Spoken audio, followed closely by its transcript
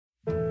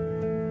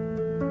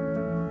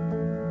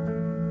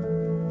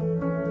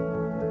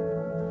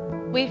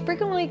We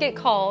frequently get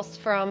calls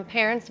from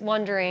parents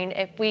wondering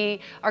if we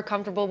are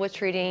comfortable with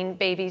treating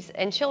babies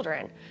and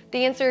children.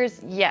 The answer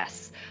is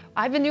yes.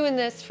 I've been doing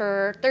this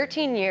for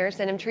 13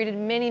 years and have treated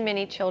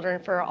many children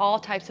for all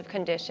types of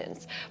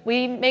conditions.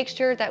 We make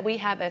sure that we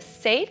have a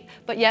safe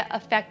but yet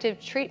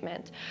effective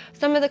treatment.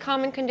 Some of the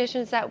common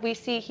conditions that we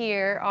see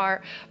here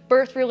are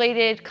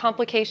birth-related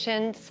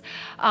complications,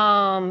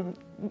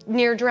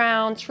 near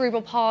drown,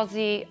 cerebral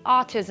palsy,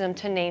 autism,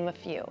 to name a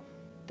few.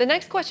 The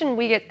next question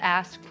we get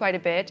asked quite a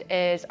bit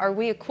is, are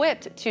we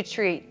equipped to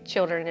treat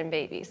children and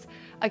babies?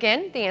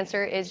 Again, the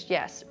answer is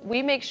yes.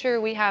 We make sure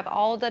we have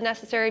all the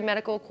necessary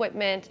medical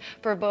equipment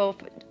for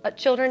both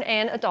children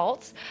and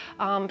adults.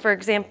 For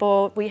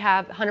example, we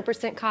have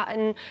 100%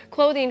 cotton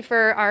clothing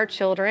for our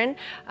children.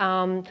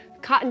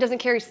 Cotton doesn't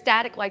carry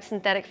static like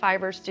synthetic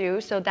fibers do,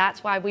 so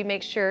that's why we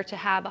make sure to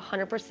have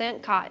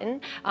 100%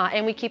 cotton,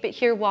 and we keep it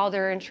here while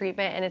they're in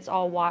treatment, and it's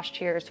all washed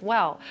here as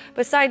well.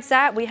 Besides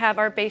that, we have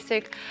our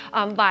basic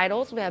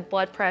vitals. We have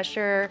blood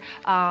pressure,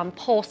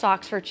 pulse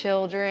ox for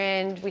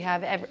children. We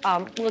have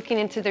looking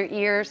into their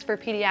ears for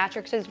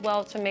pediatrics as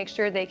well to make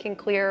sure they can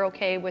clear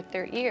okay with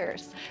their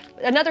ears.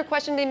 Another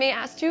question they may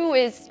ask too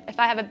is, if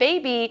I have a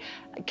baby,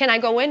 can I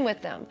go in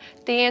with them?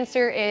 The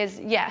answer is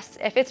yes.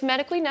 If it's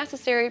medically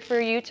necessary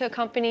for you to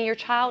accompany your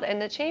child in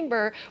the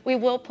chamber, we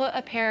will put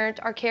a parent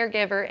or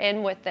caregiver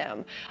in with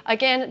them.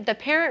 Again, the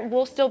parent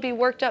will still be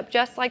worked up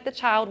just like the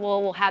child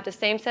will. We'll have the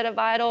same set of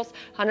vitals,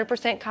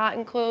 100%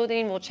 cotton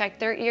clothing. We'll check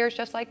their ears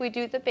just like we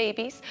do the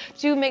babies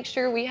to make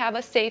sure we have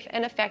a safe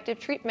and effective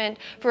treatment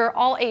for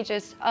all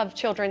ages of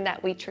children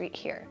that we treat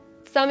here.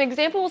 Some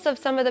examples of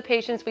some of the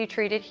patients we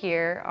treated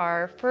here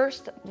are,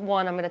 first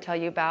one I'm going to tell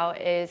you about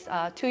is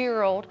a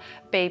 2-year-old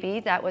baby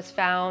that was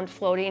found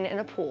floating in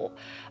a pool.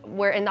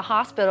 Where in the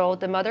hospital,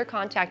 the mother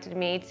contacted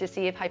me to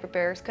see if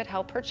Hyperbarics could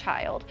help her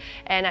child.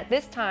 And at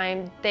this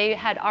time, they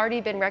had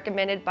already been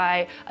recommended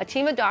by a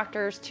team of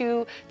doctors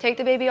to take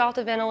the baby off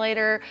the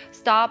ventilator,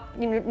 stop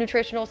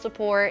nutritional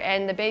support,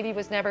 and the baby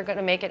was never going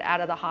to make it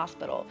out of the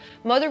hospital.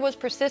 Mother was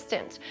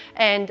persistent,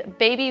 and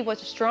baby was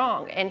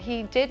strong, and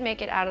he did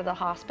make it out of the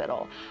hospital.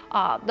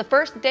 The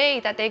first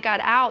day that they got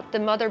out, the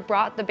mother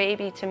brought the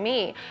baby to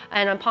me,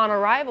 and upon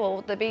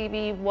arrival, the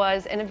baby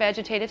was in a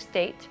vegetative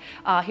state.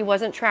 He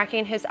wasn't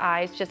tracking his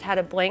eyes, just had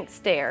a blank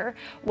stare,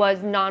 was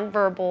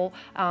nonverbal,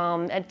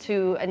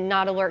 and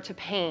not alert to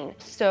pain.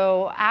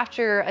 So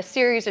after a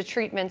series of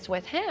treatments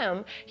with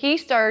him, he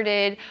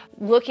started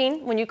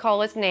looking when you call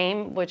his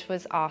name, which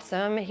was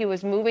awesome. He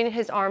was moving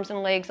his arms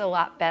and legs a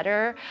lot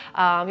better.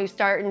 He was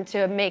starting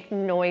to make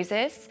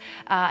noises.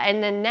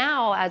 And then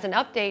now, as an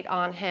update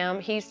on him,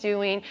 he's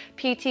doing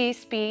PT,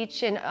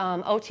 speech, and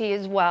OT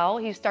as well.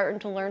 He's starting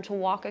to learn to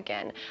walk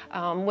again,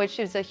 which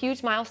is a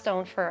huge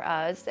milestone for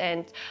us,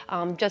 and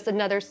just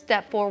another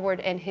step forward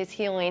in his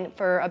healing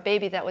for a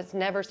baby that was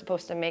never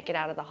supposed to make it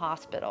out of the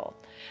hospital.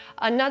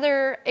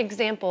 Another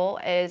example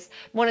is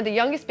one of the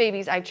youngest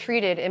babies I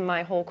treated in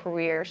my whole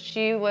career.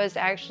 She was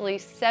actually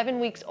 7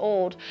 weeks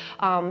old,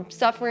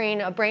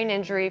 suffering a brain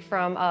injury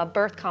from a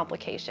birth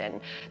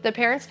complication. The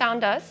parents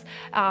found us.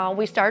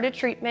 We started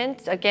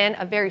treatment, again,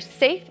 a very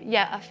safe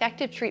yet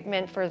effective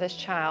treatment for this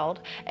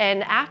child.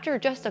 And after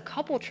just a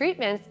couple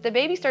treatments, the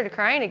baby started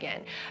crying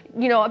again.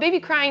 You know, a baby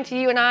crying to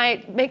you and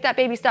I, make that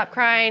baby stop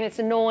crying, it's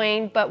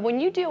annoying. But when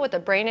you deal with a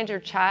brain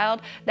injured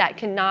child that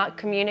cannot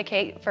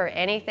communicate for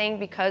anything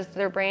because of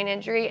their brain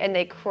injury and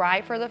they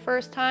cry for the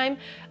first time,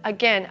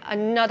 again,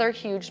 another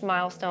huge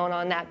milestone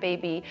on that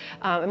baby,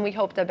 and we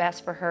hope the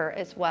best for her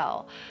as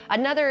well.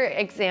 Another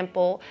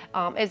example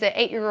is an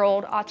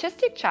 8-year-old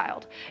autistic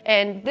child,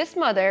 and this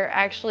mother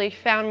actually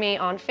found me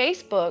on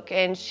Facebook,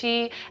 and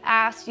she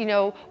asked, you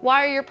know,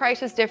 why are your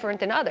prices different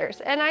than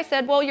others? And I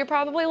said, well, you're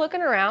probably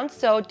looking around,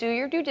 so do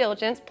your due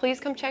diligence, please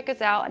come check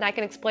us out, and I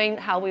can explain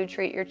how we would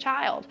treat your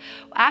child.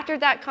 After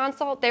that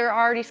consult, they were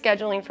already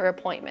scheduling for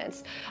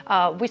appointments.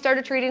 We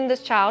started treating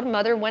this child.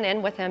 Mother went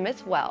in with him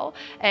as well,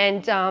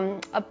 and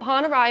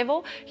upon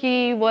arrival,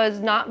 he was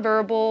not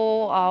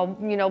verbal,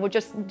 you know, would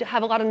just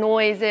have a lot of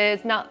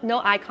noises,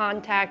 no eye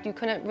contact. You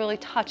couldn't really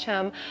touch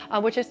him,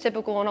 which is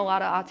typical in a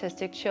lot of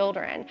autistic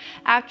children.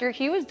 After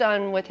he was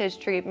done with his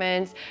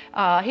treatments,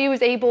 he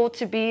was able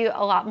to be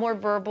a lot more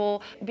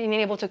verbal, being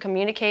able to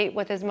communicate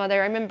with his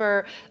mother. I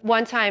remember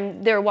one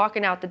time they were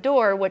walking out the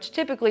door, which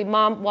typically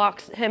mom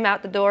walks him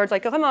out the door. It's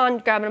like, oh, come on,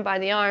 grabbing him by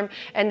the arm,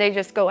 and they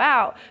just go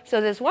out.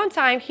 So this one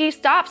time he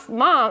stops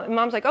mom, and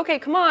mom's like, okay,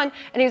 come on.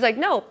 And he's like,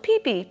 no,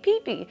 pee-pee,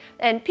 pee-pee.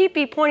 And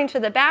pee-pee pointing to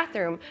the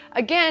bathroom.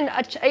 Again,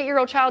 an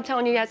 8-year-old child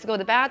telling you he has to go to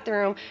the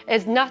bathroom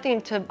is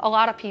nothing to a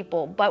lot of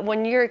people. But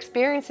when you're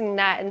experiencing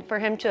that, and for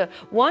him to,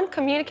 one,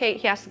 communicate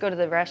he has to go to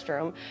the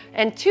restroom,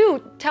 and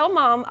two, tell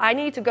mom I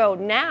need to go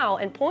now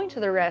and point to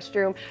the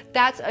restroom,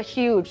 that's a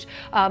huge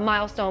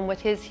milestone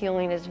with his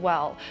healing as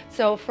well.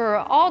 So for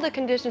all the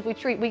conditions we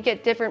treat, we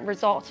get different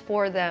results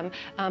for them,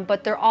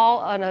 but they're all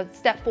on a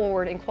step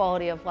forward in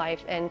quality of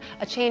life and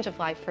a change of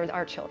life for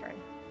our children.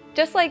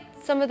 Just like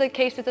some of the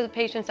cases of the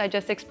patients I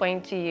just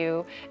explained to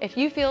you, if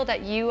you feel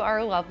that you or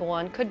a loved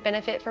one could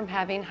benefit from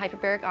having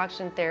hyperbaric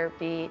oxygen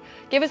therapy,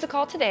 give us a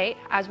call today,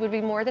 as we'd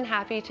be more than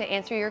happy to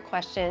answer your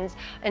questions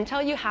and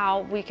tell you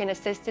how we can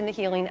assist in the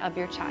healing of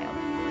your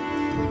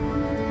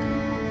child.